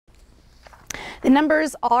The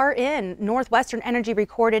numbers are in. Northwestern Energy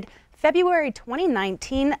recorded February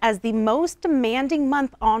 2019 as the most demanding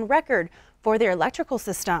month on record for their electrical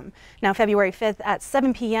system. Now, February 5th at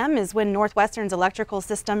 7 p.m. is when Northwestern's electrical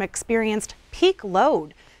system experienced peak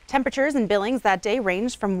load. Temperatures and billings that day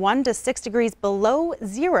ranged from 1 to 6 degrees below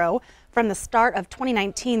zero. From the start of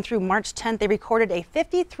 2019 through March 10th, they recorded a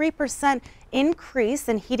 53% increase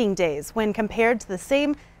in heating days when compared to the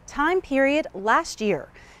same time period last year.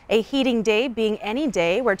 A heating day being any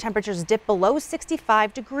day where temperatures dip below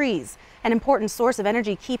 65 degrees. An important source of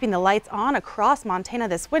energy keeping the lights on across Montana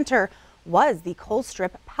this winter was the coal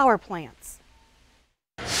strip power plants.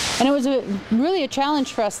 And it was really a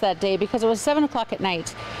challenge for us that day because it was 7 o'clock at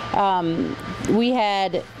night. We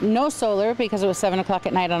had no solar because it was 7 o'clock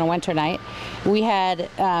at night on a winter night. We had,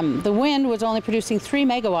 the wind was only producing 3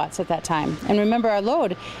 megawatts at that time. And remember, our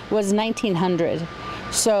load was 1,900.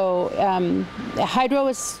 So hydro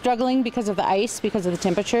was struggling because of the ice, because of the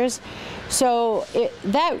temperatures. So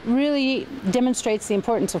that really demonstrates the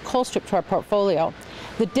importance of coal strip to our portfolio.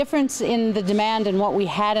 The difference in the demand and what we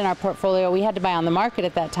had in our portfolio, we had to buy on the market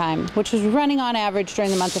at that time, which was running on average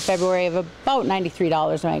during the month of February of about $93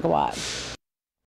 a megawatt.